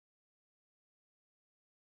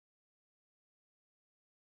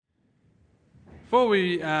Before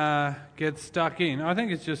we get stuck in, I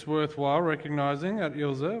think it's just worthwhile recognising that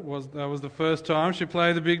Ilse was the first time she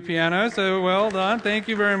played the big piano, so well done. Thank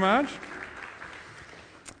you very much.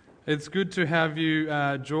 It's good to have you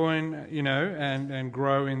join, and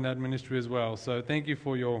grow in that ministry as well. So thank you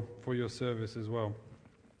for your service as well.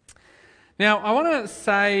 Now, I want to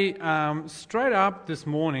say straight up this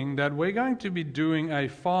morning that we're going to be doing a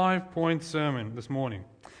 5-point sermon this morning.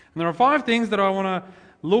 And there are 5 things that I want to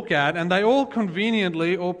look at, and they all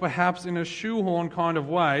conveniently, or perhaps in a shoehorn kind of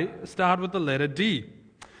way, start with the letter D.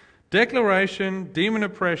 Declaration, demon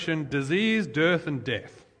oppression, disease, dearth, and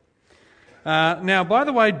death. Now, by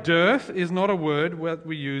the way, dearth is not a word that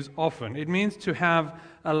we use often. It means to have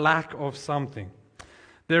a lack of something.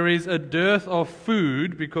 There is a dearth of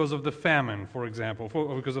food because of the famine, for example,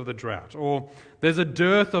 or because of the drought. Or there's a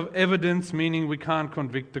dearth of evidence, meaning we can't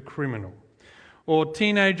convict the criminal. Or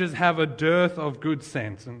teenagers have a dearth of good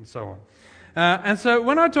sense, and so on. And so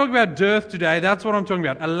when I talk about dearth today, that's what I'm talking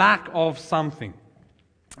about, a lack of something.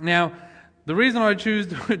 Now, the reason I choose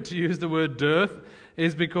to use the word dearth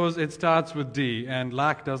is because it starts with D, and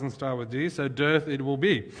lack doesn't start with D, so dearth it will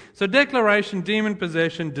be. So declaration, demon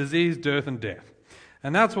possession, disease, dearth, and death.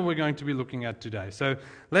 And that's what we're going to be looking at today. So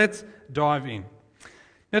let's dive in.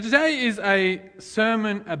 Now today is a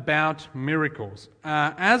sermon about miracles.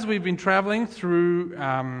 As we've been travelling through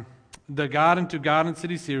the Garden to Garden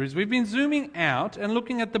City series, we've been zooming out and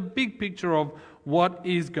looking at the big picture of what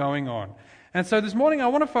is going on. And so this morning I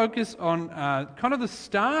want to focus on kind of the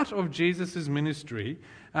start of Jesus' ministry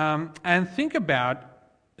and think about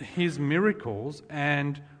his miracles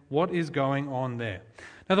and what is going on there.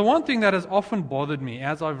 Now the one thing that has often bothered me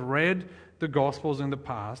as I've read the Gospels in the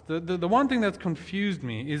past, the one thing that's confused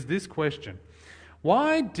me is this question.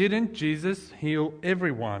 Why didn't Jesus heal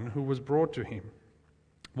everyone who was brought to him?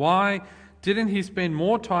 Why didn't he spend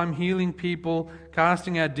more time healing people,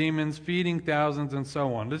 casting out demons, feeding thousands, and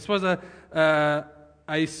so on? This was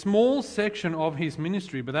a small section of his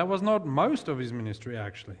ministry, but that was not most of his ministry,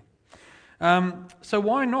 actually. So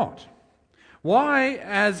why not? Why,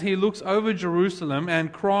 as he looks over Jerusalem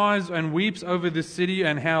and cries and weeps over the city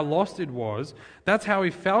and how lost it was, that's how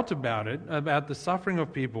he felt about it, about the suffering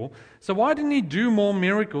of people. So why didn't he do more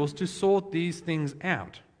miracles to sort these things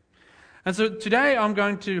out? And so today I'm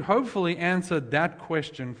going to hopefully answer that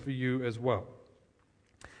question for you as well.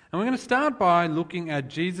 And we're going to start by looking at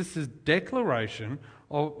Jesus' declaration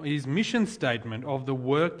of his mission statement of the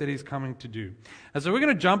work that he's coming to do. And so we're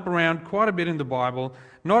going to jump around quite a bit in the Bible.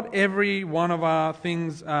 Not every one of our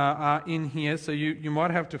things are in here, so you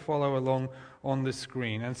might have to follow along on the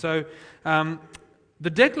screen. And so the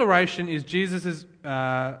declaration is Jesus'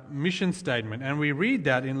 mission statement, and we read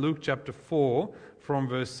that in Luke chapter 4 from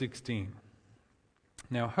verse 16.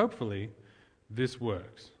 Now hopefully this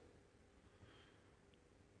works.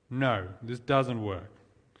 No, this doesn't work.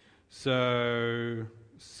 So,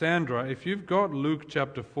 Sandra, if you've got Luke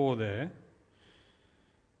chapter 4 there.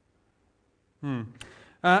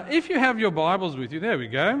 If you have your Bibles with you, there we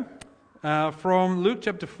go. From Luke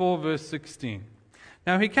chapter 4, verse 16.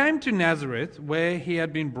 Now he came to Nazareth, where he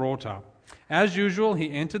had been brought up. As usual,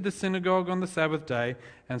 he entered the synagogue on the Sabbath day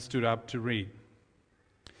and stood up to read.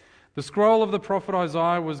 The scroll of the prophet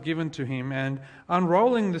Isaiah was given to him, and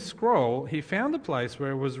unrolling the scroll, he found the place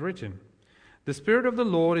where it was written, "The Spirit of the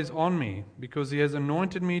Lord is on me, because he has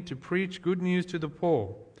anointed me to preach good news to the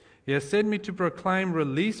poor. He has sent me to proclaim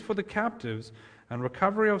release for the captives and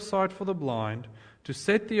recovery of sight for the blind, to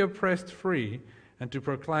set the oppressed free, and to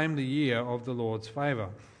proclaim the year of the Lord's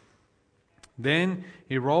favour." Then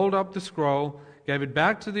he rolled up the scroll, gave it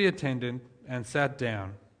back to the attendant, and sat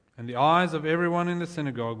down. And the eyes of everyone in the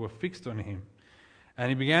synagogue were fixed on him. And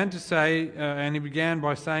he began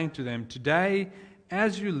by saying to them, "Today,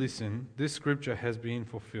 as you listen, this scripture has been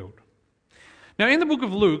fulfilled." Now, in the book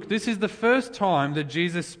of Luke, this is the first time that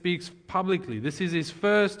Jesus speaks publicly. This is his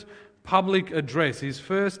first public address, his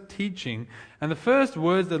first teaching. And the first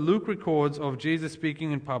words that Luke records of Jesus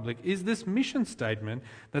speaking in public is this mission statement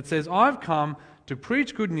that says, "I've come to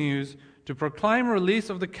preach good news, to proclaim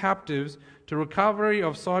release of the captives, to recovery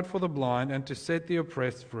of sight for the blind, and to set the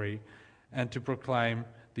oppressed free, and to proclaim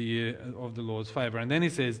the year of the Lord's favour." And then he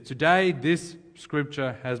says, "Today this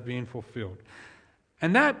scripture has been fulfilled."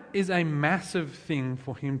 And that is a massive thing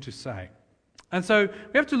for him to say. And so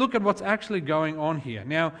we have to look at what's actually going on here.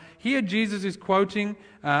 Now, here Jesus is quoting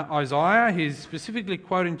Isaiah. He's specifically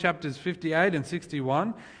quoting chapters 58 and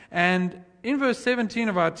 61. And in verse 17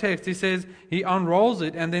 of our text, he says he unrolls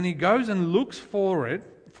it and then he goes and looks for it,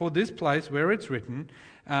 for this place where it's written,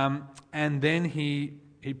 and then he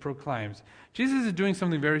proclaims. Jesus is doing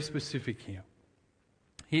something very specific here.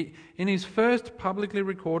 In his first publicly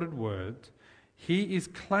recorded words, he is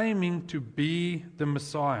claiming to be the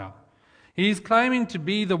Messiah. He is claiming to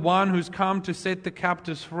be the one who's come to set the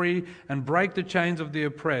captives free and break the chains of the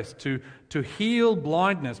oppressed, to heal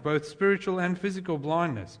blindness, both spiritual and physical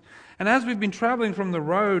blindness. And as we've been traveling from the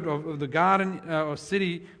road of the garden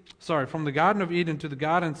from the Garden of Eden to the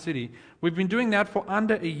Garden City, we've been doing that for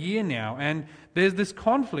under a year now, and there's this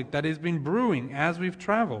conflict that has been brewing as we've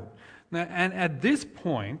traveled. Now, and at this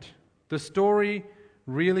point, the story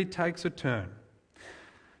really takes a turn.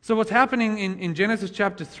 So what's happening in Genesis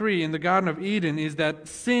chapter 3 in the Garden of Eden is that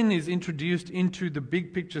sin is introduced into the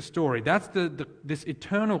big picture story. That's this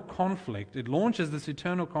eternal conflict. It launches this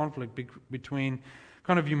eternal conflict between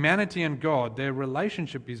kind of humanity and God. Their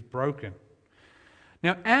relationship is broken.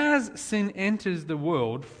 Now, as sin enters the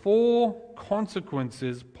world, 4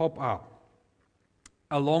 consequences pop up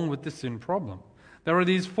along with the sin problem. There are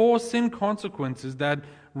these 4 sin consequences that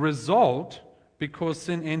result because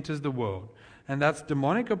sin enters the world. And that's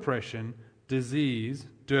demonic oppression, disease,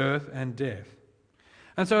 dearth, and death.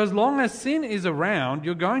 And so as long as sin is around,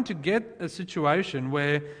 you're going to get a situation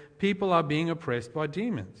where people are being oppressed by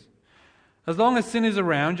demons. As long as sin is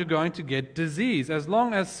around, you're going to get disease. As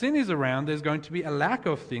long as sin is around, there's going to be a lack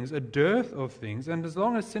of things, a dearth of things. And as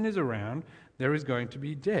long as sin is around, there is going to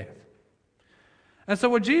be death. And so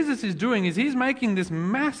what Jesus is doing is he's making this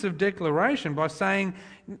massive declaration by saying,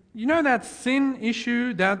 you know that sin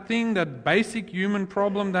issue, that thing, that basic human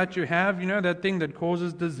problem that you have, you know that thing that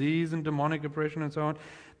causes disease and demonic oppression and so on,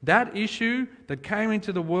 that issue that came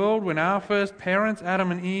into the world when our first parents,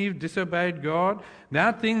 Adam and Eve, disobeyed God,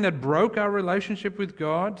 that thing that broke our relationship with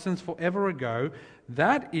God since forever ago,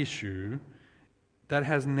 that issue that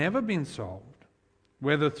has never been solved,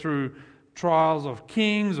 whether through trials of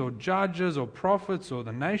kings or judges or prophets or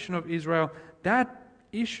the nation of Israel, that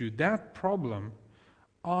issue, that problem,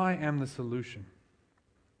 I am the solution.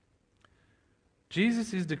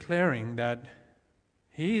 Jesus is declaring that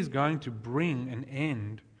he is going to bring an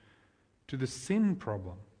end to the sin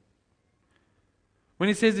problem. When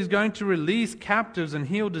he says he's going to release captives and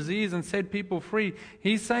heal disease and set people free,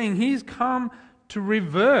 he's saying he's come to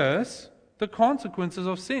reverse the consequences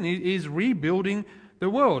of sin. He's rebuilding the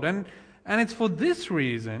world. And it's for this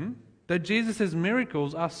reason that Jesus'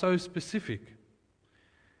 miracles are so specific.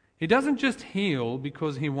 He doesn't just heal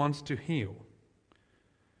because he wants to heal.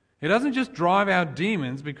 He doesn't just drive out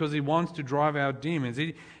demons because he wants to drive out demons.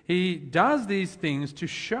 He does these things to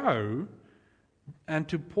show and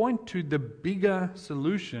to point to the bigger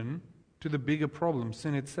solution to the bigger problem,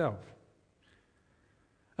 sin itself.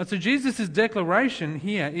 And so Jesus' declaration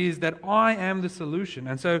here is that I am the solution.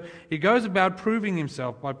 And so he goes about proving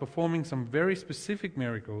himself by performing some very specific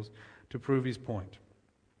miracles to prove his point.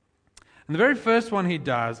 And the very first one he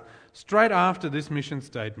does, straight after this mission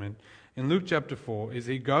statement, in Luke chapter 4, is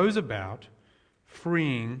he goes about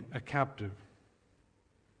freeing a captive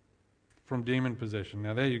from demon possession.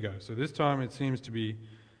 Now there you go. So this time it seems to be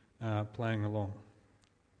playing along.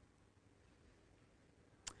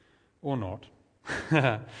 Or not.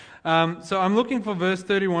 So I'm looking for verse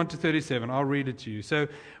 31 to 37. I'll read it to you. So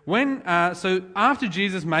after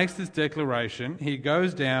Jesus makes this declaration, he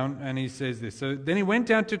goes down and he says this. So then he went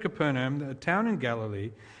down to Capernaum, a town in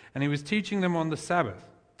Galilee, and he was teaching them on the Sabbath.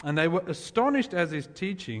 And they were astonished at his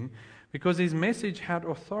teaching because his message had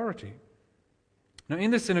authority. Now in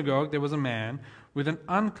the synagogue there was a man with an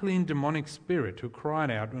unclean demonic spirit who cried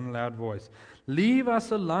out in a loud voice, "Leave us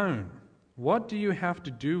alone. What do you have to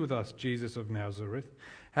do with us, Jesus of Nazareth?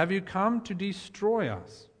 Have you come to destroy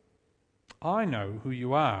us? I know who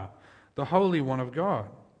you are, the Holy One of God."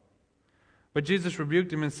 But Jesus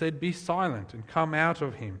rebuked him and said, "Be silent and come out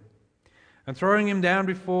of him." And throwing him down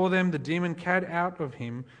before them, the demon came out of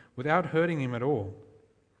him without hurting him at all.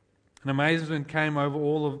 And amazement came over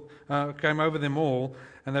them all,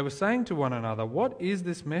 and they were saying to one another, "What is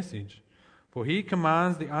this message? For he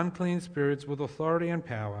commands the unclean spirits with authority and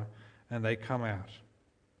power, and they come out."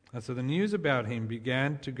 And so the news about him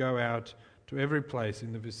began to go out to every place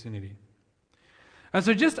in the vicinity. And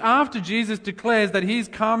so just after Jesus declares that he's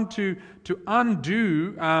come to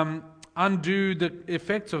undo the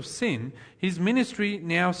effects of sin, his ministry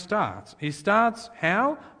now starts. He starts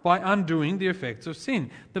how? By undoing the effects of sin.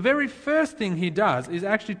 The very first thing he does is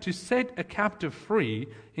actually to set a captive free,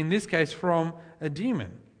 in this case from a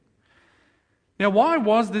demon. Now, why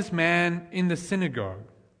was this man in the synagogue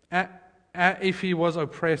if he was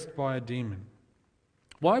oppressed by a demon?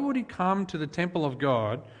 Why would he come to the temple of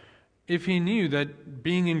God if he knew that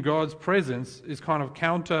being in God's presence is kind of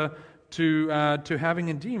counter to having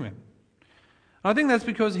a demon? I think that's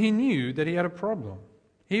because he knew that he had a problem.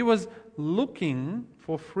 He was looking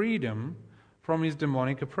for freedom from his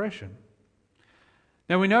demonic oppression.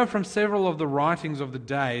 Now we know from several of the writings of the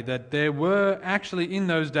day that there were actually in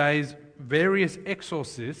those days various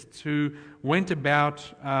exorcists who went about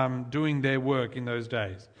doing their work in those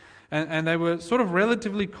days. And they were sort of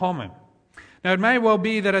relatively common. Now it may well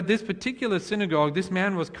be that at this particular synagogue, this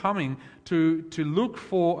man was coming to look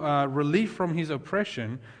for relief from his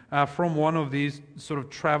oppression from one of these sort of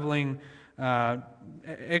traveling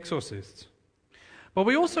exorcists. But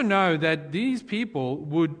we also know that these people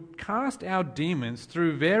would cast out demons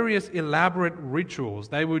through various elaborate rituals.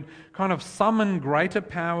 They would kind of summon greater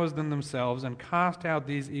powers than themselves and cast out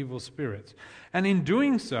these evil spirits. And in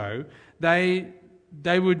doing so, they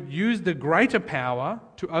would use the greater power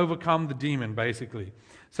to overcome the demon, basically.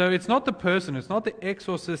 So it's not the person, it's not the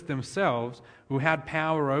exorcists themselves who had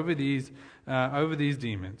power over these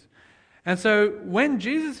demons. And so when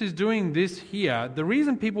Jesus is doing this here, the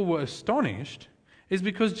reason people were astonished is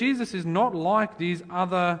because Jesus is not like these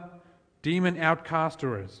other demon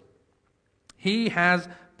outcasters. He has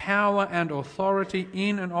power and authority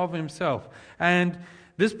in and of himself. And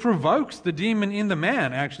this provokes the demon in the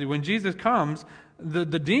man, actually. When Jesus comes, the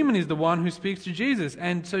demon is the one who speaks to Jesus.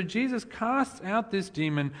 And so Jesus casts out this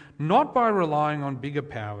demon not by relying on bigger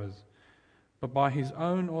powers, but by his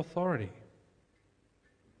own authority,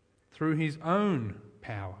 through his own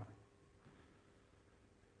power.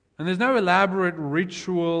 And there's no elaborate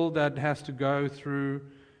ritual that has to go through.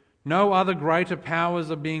 No other greater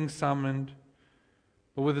powers are being summoned.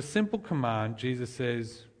 But with a simple command, Jesus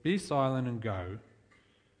says, "Be silent and go,"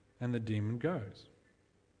 and the demon goes.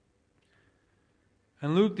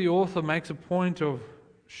 And Luke, the author, makes a point of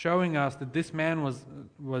showing us that this man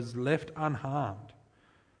was left unharmed.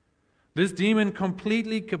 This demon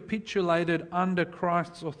completely capitulated under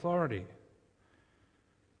Christ's authority.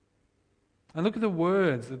 And look at the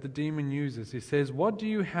words that the demon uses. He says, "What do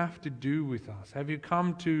you have to do with us? Have you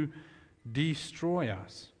come to destroy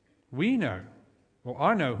us? We know, or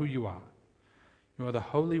I know who you are. You are the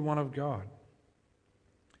Holy One of God."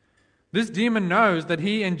 This demon knows that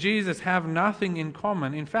he and Jesus have nothing in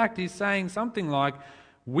common. In fact, he's saying something like,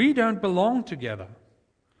 "We don't belong together."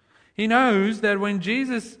 He knows that when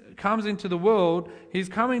Jesus comes into the world, he's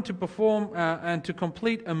coming to perform and to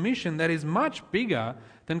complete a mission that is much bigger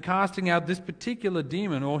than casting out this particular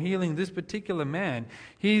demon or healing this particular man.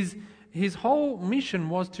 His whole mission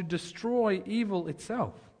was to destroy evil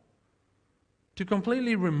itself, to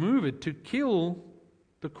completely remove it, to kill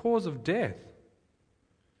the cause of death.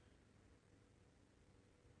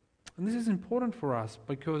 And this is important for us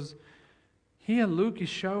because here Luke is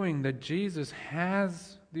showing that Jesus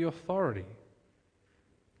has the authority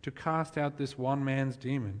to cast out this one man's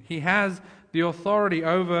demon. He has the authority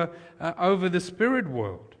over the spirit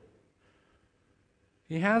world.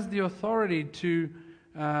 He has the authority to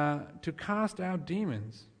cast out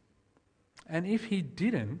demons. And if he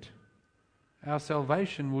didn't, our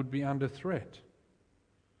salvation would be under threat.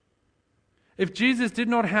 If Jesus did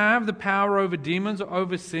not have the power over demons or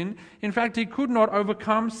over sin, in fact, he could not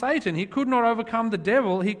overcome Satan. He could not overcome the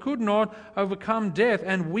devil. He could not overcome death.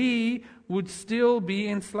 And we would still be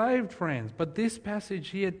enslaved, friends. But this passage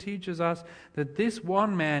here teaches us that this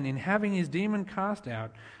one man, in having his demon cast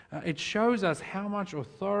out, it shows us how much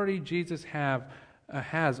authority Jesus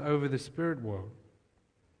has over the spirit world.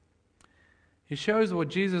 It shows what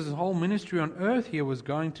Jesus' whole ministry on earth here was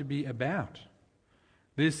going to be about.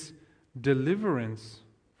 This deliverance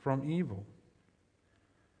from evil.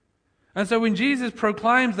 And so when Jesus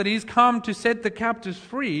proclaims that he's come to set the captives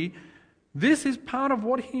free, this is part of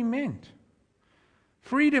what he meant.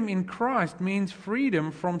 Freedom in Christ means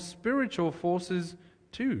freedom from spiritual forces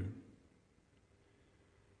too.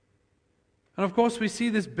 And of course we see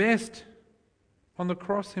this best on the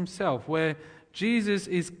cross himself, where Jesus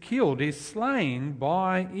is killed, he's slain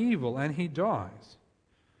by evil, and he dies.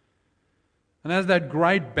 And as that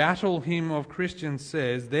great battle hymn of Christians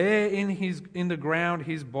says, there in the ground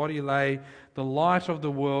his body lay, the light of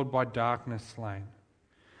the world by darkness slain.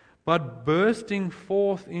 But bursting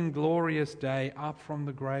forth in glorious day, up from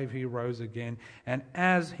the grave he rose again. And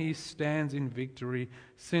as he stands in victory,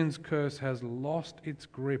 sin's curse has lost its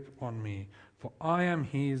grip on me. For I am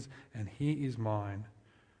his and he is mine,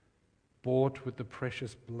 bought with the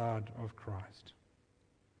precious blood of Christ.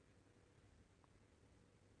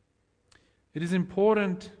 It is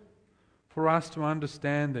important for us to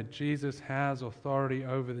understand that Jesus has authority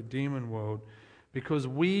over the demon world, because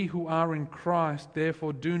we who are in Christ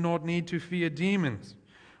therefore do not need to fear demons.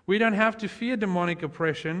 We don't have to fear demonic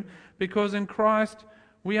oppression because in Christ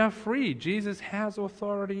we are free. Jesus has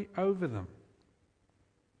authority over them.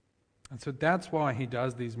 And so that's why he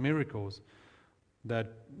does these miracles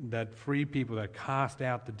that free people, that cast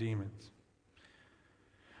out the demons.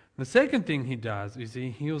 The second thing he does is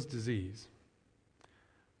he heals disease.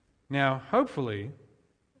 Now, hopefully,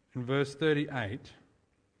 in verse 38,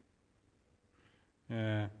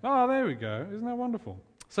 there we go. Isn't that wonderful?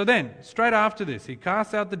 So then, straight after this, he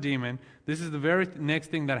casts out the demon. This is the very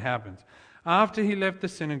next thing that happens. After he left the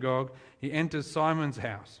synagogue, he enters Simon's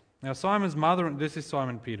house. Now, Simon's mother, this is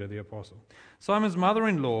Simon Peter, the apostle. Simon's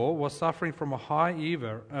mother-in-law was suffering from a high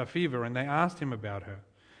fever, and they asked him about her.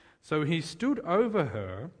 So he stood over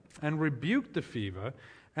her and rebuked the fever,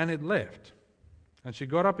 and it left. And she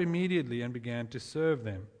got up immediately and began to serve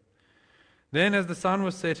them. Then, as the sun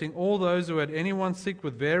was setting, all those who had anyone sick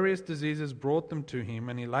with various diseases brought them to him,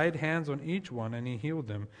 and he laid hands on each one, and he healed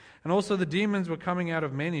them. And also the demons were coming out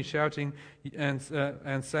of many, shouting and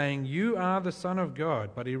saying, "You are the Son of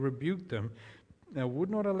God." But he rebuked them and would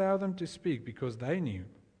not allow them to speak, because they knew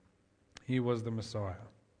he was the Messiah.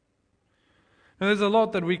 Now, there's a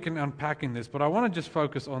lot that we can unpack in this, but I want to just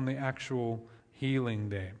focus on the actual healing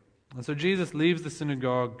there. And so Jesus leaves the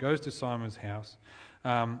synagogue, goes to Simon's house,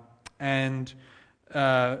 and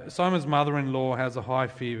Simon's mother-in-law has a high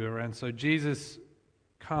fever, and so Jesus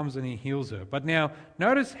comes and he heals her. But now,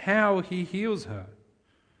 notice how he heals her.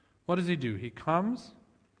 What does he do? He comes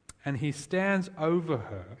and he stands over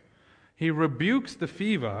her. He rebukes the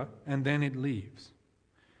fever, and then it leaves.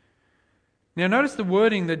 Now, notice the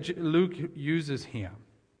wording that Luke uses here.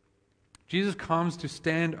 Jesus comes to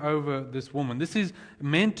stand over this woman. This is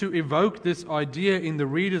meant to evoke this idea in the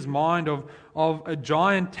reader's mind of a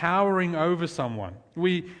giant towering over someone.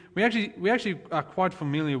 We actually are quite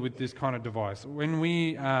familiar with this kind of device. When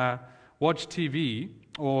we watch TV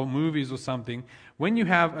or movies or something, when you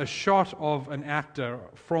have a shot of an actor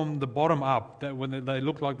from the bottom up, that when they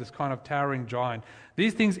look like this kind of towering giant,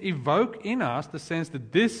 these things evoke in us the sense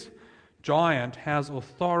that this giant has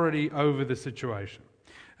authority over the situation.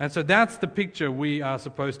 And so that's the picture we are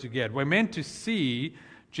supposed to get. We're meant to see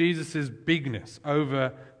Jesus' bigness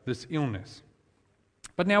over this illness.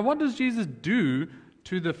 But now, what does Jesus do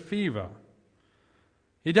to the fever?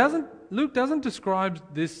 Luke doesn't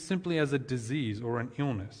describe this simply as a disease or an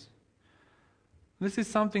illness. This is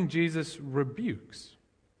something Jesus rebukes.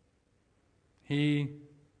 He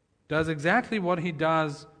does exactly what he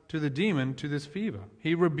does to the demon, to this fever.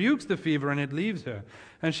 He rebukes the fever and it leaves her.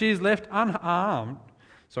 And she is left unharmed,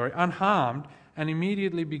 and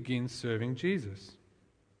immediately begins serving Jesus.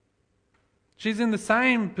 She's in the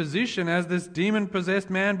same position as this demon-possessed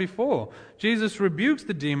man before. Jesus rebukes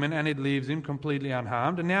the demon and it leaves him completely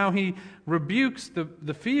unharmed. And now he rebukes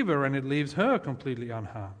the fever and it leaves her completely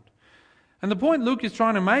unharmed. And the point Luke is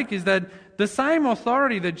trying to make is that the same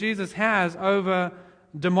authority that Jesus has over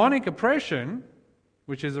demonic oppression,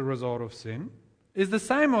 which is a result of sin, is the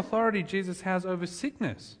same authority Jesus has over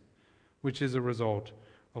sickness, which is a result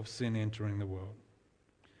of sin entering the world.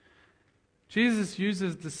 Jesus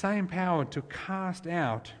uses the same power to cast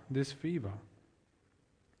out this fever.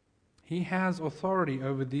 He has authority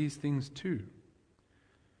over these things too.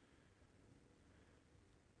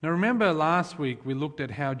 Now remember, last week we looked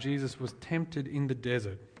at how Jesus was tempted in the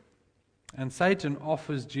desert, and Satan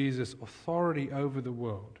offers Jesus authority over the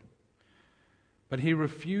world. But he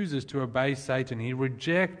refuses to obey Satan. He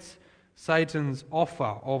rejects Satan's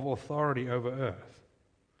offer of authority over earth.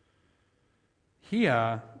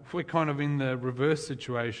 Here, we're kind of in the reverse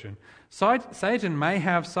situation. Satan may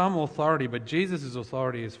have some authority, but Jesus'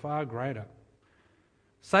 authority is far greater.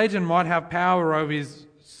 Satan might have power over his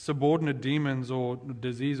subordinate demons or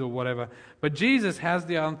disease or whatever, but Jesus has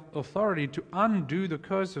the authority to undo the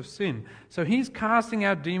curse of sin. So he's casting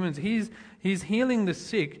out demons, he's healing the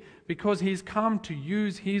sick, because he's come to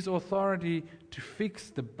use his authority to fix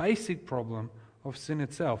the basic problem of sin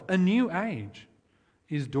itself. A new age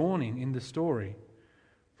is dawning in the story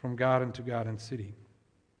from garden to garden city.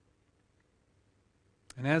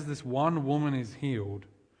 And as this one woman is healed,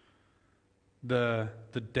 the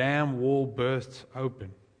dam wall bursts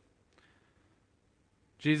open.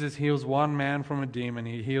 Jesus heals one man from a demon,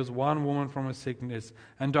 he heals one woman from a sickness,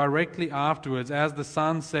 and directly afterwards, as the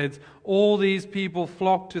sun sets, all these people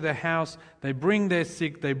flock to the house, they bring their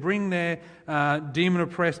sick, they bring their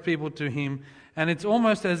demon-oppressed people to him, and it's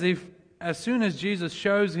almost as if as soon as Jesus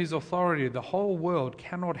shows his authority, the whole world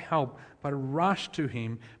cannot help but rush to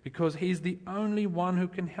him because he's the only one who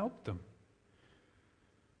can help them.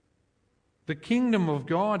 The kingdom of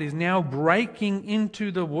God is now breaking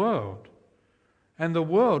into the world. And the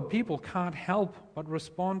world, people can't help but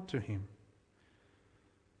respond to him.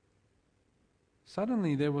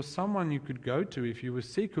 Suddenly there was someone you could go to if you were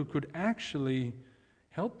sick who could actually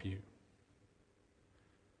help you.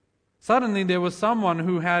 Suddenly there was someone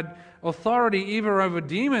who had authority even over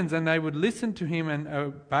demons, and they would listen to him and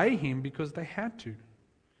obey him because they had to.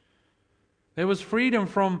 There was freedom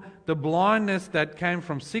from the blindness that came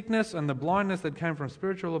from sickness and the blindness that came from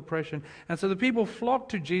spiritual oppression. And so the people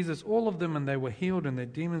flocked to Jesus, all of them, and they were healed and their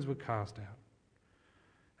demons were cast out.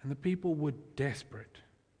 And the people were desperate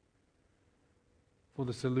for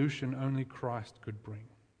the solution only Christ could bring.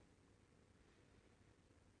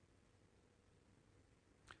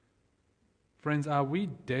 Friends, are we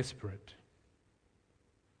desperate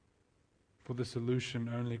for the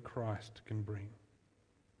solution only Christ can bring?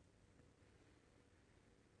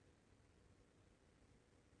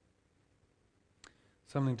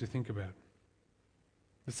 Something to think about.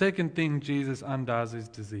 The second thing Jesus undoes is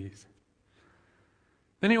disease.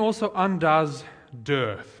 Then he also undoes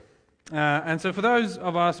dearth. And so for those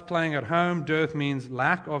of us playing at home, dearth means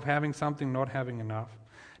lack of having something, not having enough.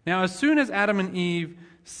 Now, as soon as Adam and Eve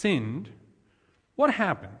sinned, what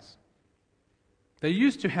happens? They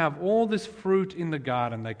used to have all this fruit in the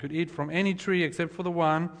garden. They could eat from any tree except for the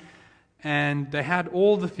one, and they had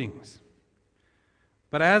all the things.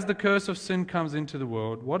 But as the curse of sin comes into the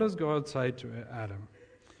world, what does God say to Adam?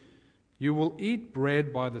 You will eat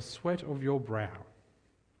bread by the sweat of your brow.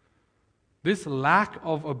 This lack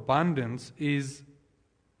of abundance is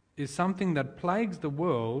something that plagues the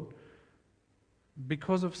world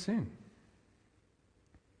because of sin.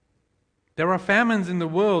 There are famines in the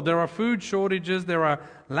world, there are food shortages, there are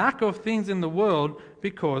lack of things in the world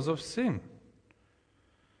because of sin.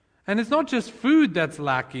 And it's not just food that's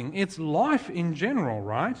lacking, it's life in general,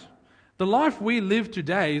 right? The life we live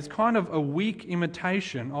today is kind of a weak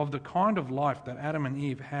imitation of the kind of life that Adam and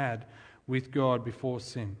Eve had with God before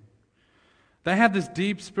sin. They had this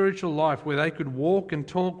deep spiritual life where they could walk and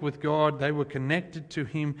talk with God. They were connected to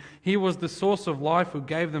Him. He was the source of life who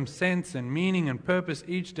gave them sense and meaning and purpose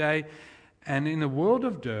each day. And in the world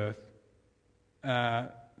of dearth,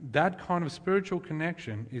 that kind of spiritual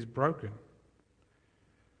connection is broken.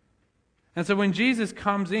 And so when Jesus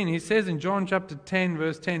comes in, he says in John chapter 10,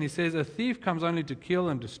 verse 10, he says, a thief comes only to kill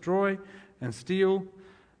and destroy and steal,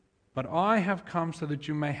 but I have come so that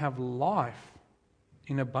you may have life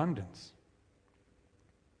in abundance.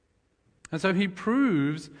 And so he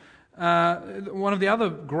proves, one of the other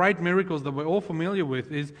great miracles that we're all familiar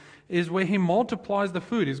with is where he multiplies the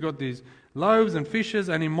food. He's got these loaves and fishes,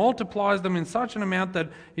 and he multiplies them in such an amount that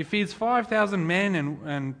he feeds 5,000 men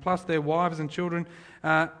and plus their wives and children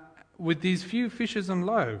with these few fishes and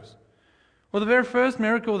loaves. Well, the very first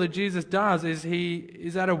miracle that Jesus does is he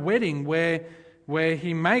is at a wedding where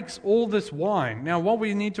he makes all this wine. Now, what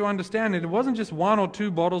we need to understand is it wasn't just 1 or 2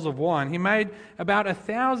 bottles of wine. He made about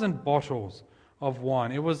 1,000 bottles of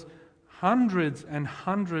wine. It was hundreds and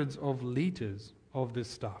hundreds of liters of this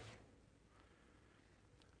stuff.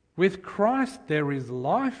 With Christ, there is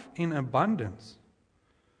life in abundance.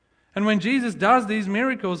 And when Jesus does these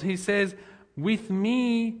miracles, he says, with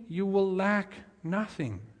me you will lack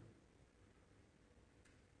nothing.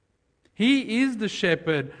 He is the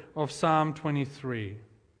shepherd of Psalm 23.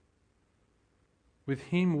 With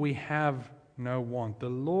him we have no want. The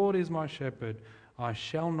Lord is my shepherd, I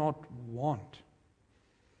shall not want.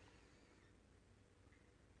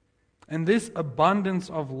 And this abundance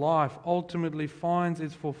of life ultimately finds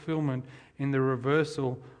its fulfillment in the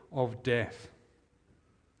reversal of death.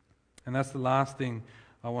 And that's the last thing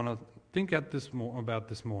I want to think about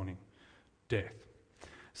this morning. Death.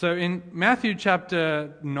 So in Matthew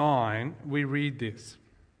chapter 9, we read this.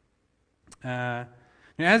 Now,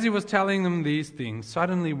 as he was telling them these things,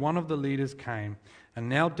 suddenly one of the leaders came and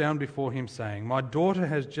knelt down before him, saying, my daughter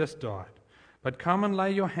has just died, but come and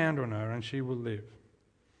lay your hand on her and she will live.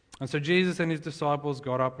 And so Jesus and his disciples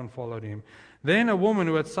got up and followed him. Then a woman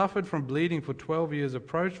who had suffered from bleeding for 12 years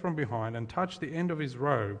approached from behind and touched the end of his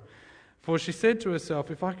robe. For she said to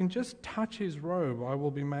herself, if I can just touch his robe, I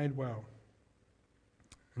will be made well.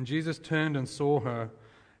 And Jesus turned and saw her.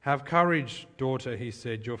 Have courage, daughter, he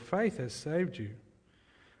said, your faith has saved you.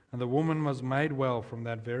 And the woman was made well from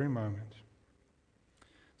that very moment.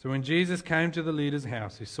 So when Jesus came to the leader's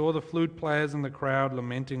house, he saw the flute players and the crowd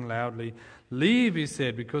lamenting loudly. Leave, he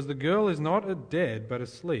said, because the girl is not dead, but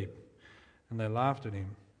asleep. And they laughed at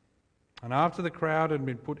him. And after the crowd had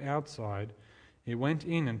been put outside, he went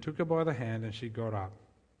in and took her by the hand, and she got up.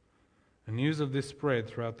 And news of this spread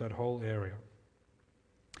throughout that whole area.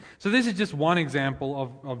 So this is just one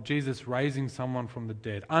example of Jesus raising someone from the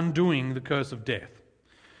dead, undoing the curse of death.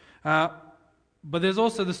 But there's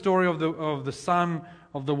also the story of the son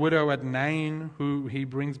of the widow at Nain, who he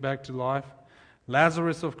brings back to life.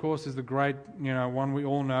 Lazarus, of course, is the great, one we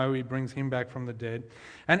all know. He brings him back from the dead.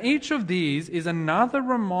 And each of these is another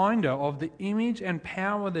reminder of the image and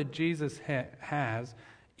power that Jesus has,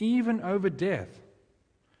 even over death.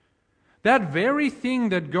 That very thing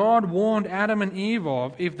that God warned Adam and Eve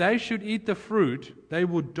of, if they should eat the fruit, they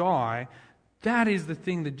would die, that is the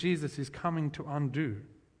thing that Jesus is coming to undo.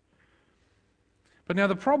 But now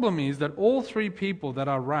the problem is that all three people that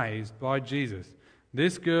are raised by Jesus,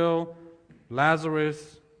 this girl,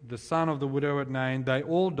 Lazarus, the son of the widow at Nain, they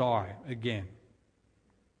all die again.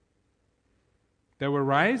 They were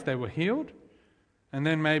raised, they were healed, and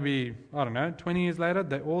then maybe, 20 years later,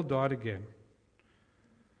 they all died again.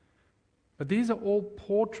 But these are all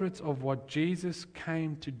portraits of what Jesus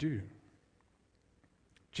came to do.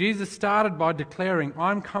 Jesus started by declaring,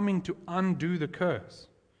 I'm coming to undo the curse.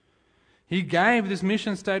 He gave this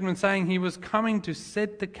mission statement saying he was coming to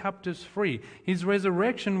set the captives free. This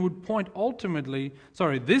resurrection would point ultimately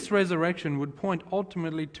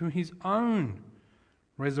to his own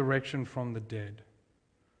resurrection from the dead.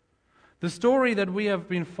 The story that we have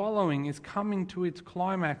been following is coming to its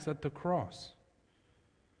climax at the cross.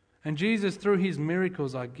 And Jesus, through his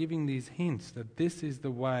miracles, are giving these hints that this is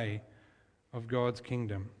the way of God's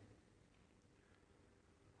kingdom.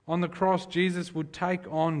 On the cross, Jesus would take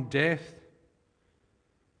on death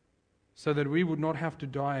so that we would not have to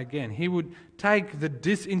die again. He would take the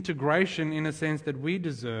disintegration, in a sense, that we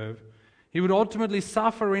deserve. He would ultimately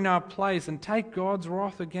suffer in our place and take God's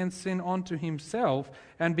wrath against sin onto himself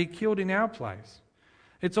and be killed in our place.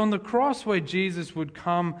 It's on the cross where Jesus would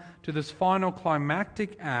come to this final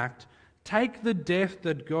climactic act, take the death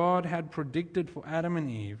that God had predicted for Adam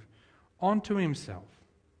and Eve onto himself.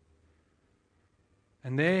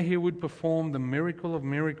 And there he would perform the miracle of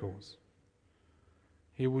miracles.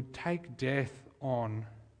 He would take death on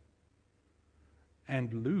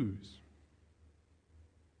and lose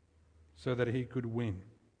so that he could win.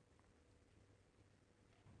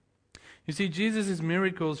 You see, Jesus'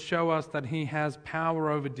 miracles show us that he has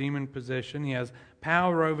power over demon possession, he has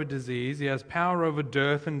power over disease, he has power over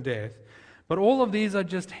dearth and death. But all of these are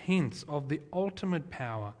just hints of the ultimate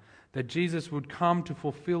power that Jesus would come to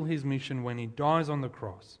fulfill his mission when he dies on the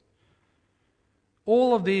cross.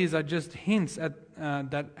 All of these are just hints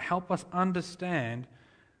that help us understand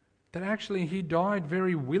that actually he died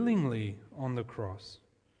very willingly on the cross.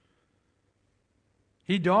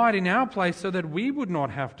 He died in our place so that we would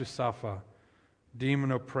not have to suffer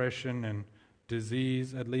demon oppression and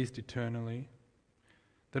disease, at least eternally.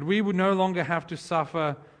 That we would no longer have to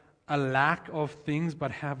suffer a lack of things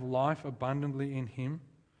but have life abundantly in him.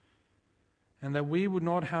 And that we would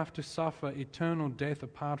not have to suffer eternal death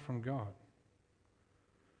apart from God.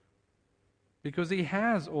 Because he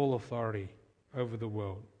has all authority over the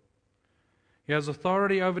world. He has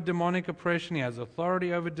authority over demonic oppression, he has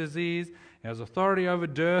authority over disease, he has authority over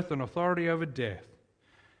dearth and authority over death.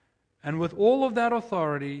 And with all of that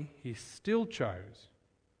authority, he still chose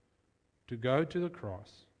to go to the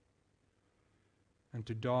cross and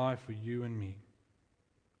to die for you and me.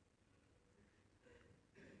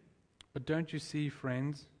 But don't you see,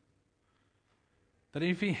 friends, that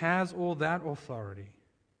if he has all that authority,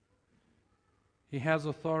 he has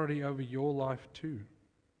authority over your life too.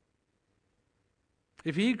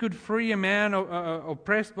 If he could free a man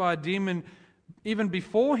oppressed by a demon even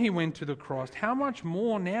before he went to the cross, how much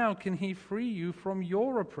more now can he free you from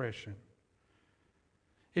your oppression?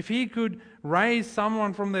 If he could raise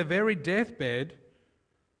someone from their very deathbed,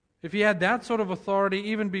 if he had that sort of authority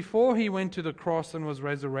even before he went to the cross and was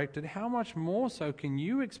resurrected, how much more so can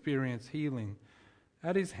you experience healing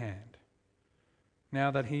at his hand now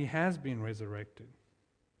that he has been resurrected?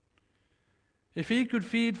 If he could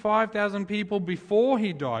feed 5,000 people before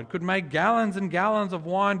he died, could make gallons and gallons of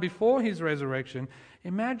wine before his resurrection,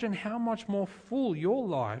 imagine how much more full your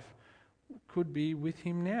life could be with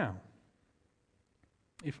him now.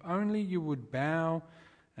 If only you would bow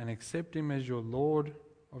and accept him as your Lord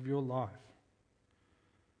of your life.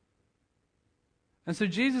 And so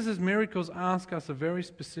Jesus' miracles ask us a very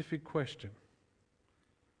specific question.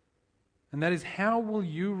 And that is, how will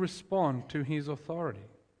you respond to his authority?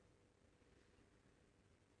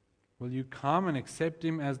 Will you come and accept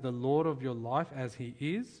him as the Lord of your life as he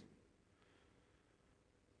is?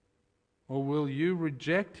 Or will you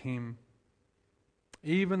reject him,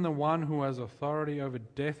 even the one who has authority over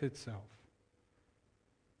death itself,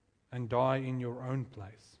 and die in your own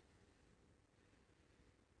place?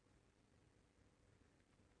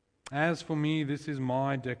 As for me, this is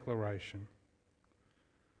my declaration.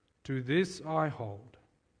 To this I hold,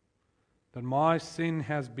 that my sin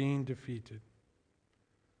has been defeated.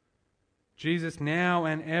 Jesus, now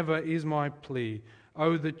and ever is my plea.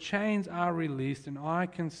 Oh, the chains are released and I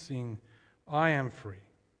can sing, I am free.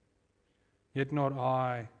 Yet not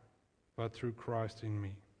I, but through Christ in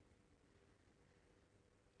me.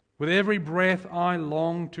 With every breath I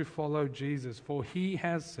long to follow Jesus, for he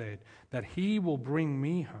has said that he will bring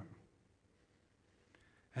me home.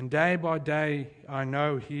 And day by day I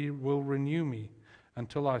know he will renew me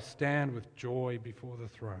until I stand with joy before the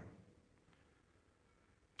throne.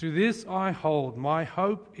 To this I hold, my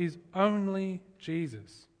hope is only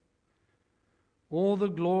Jesus. All the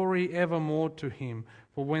glory evermore to him,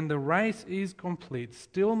 for when the race is complete,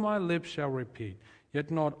 still my lips shall repeat, yet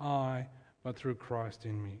not I, but through Christ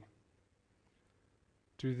in me.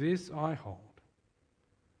 To this I hold,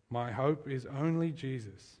 my hope is only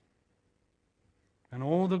Jesus. And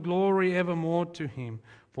all the glory evermore to him,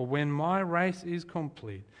 for when my race is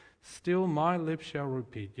complete, still my lips shall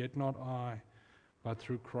repeat, yet not I, but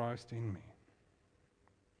through Christ in me.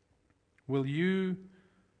 Will you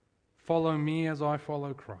follow me as I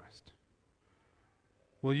follow Christ?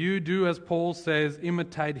 Will you do as Paul says,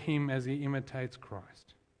 imitate him as he imitates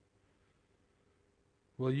Christ?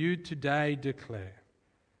 Will you today declare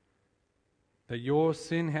that your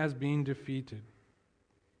sin has been defeated,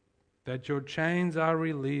 that your chains are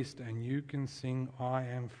released and you can sing, I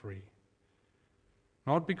am free?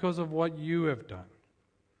 Not because of what you have done,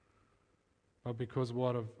 but because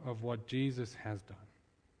of what Jesus has done.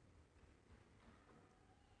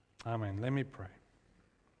 Amen. Let me pray.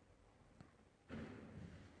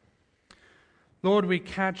 Lord, we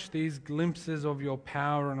catch these glimpses of your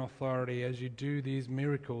power and authority as you do these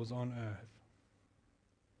miracles on earth.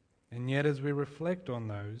 And yet as we reflect on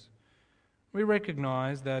those, we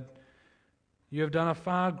recognize that you have done a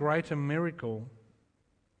far greater miracle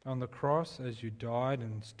on the cross as you died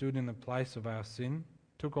and stood in the place of our sin,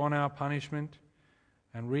 took on our punishment,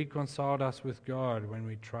 and reconciled us with God when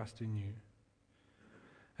we trust in you.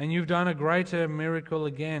 And you've done a greater miracle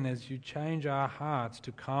again as you change our hearts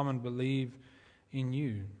to come and believe in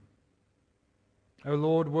you. O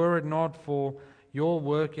Lord, were it not for your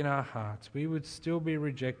work in our hearts, we would still be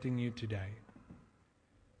rejecting you today.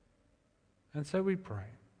 And so we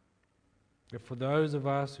pray that for those of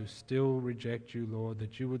us who still reject you, Lord,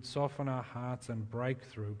 that you would soften our hearts and break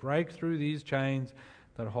through these chains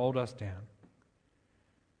that hold us down,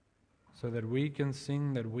 so that we can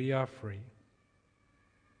sing that we are free.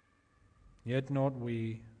 Yet not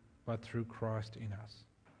we, but through Christ in us.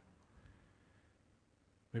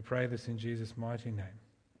 We pray this in Jesus' mighty name.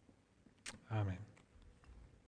 Amen.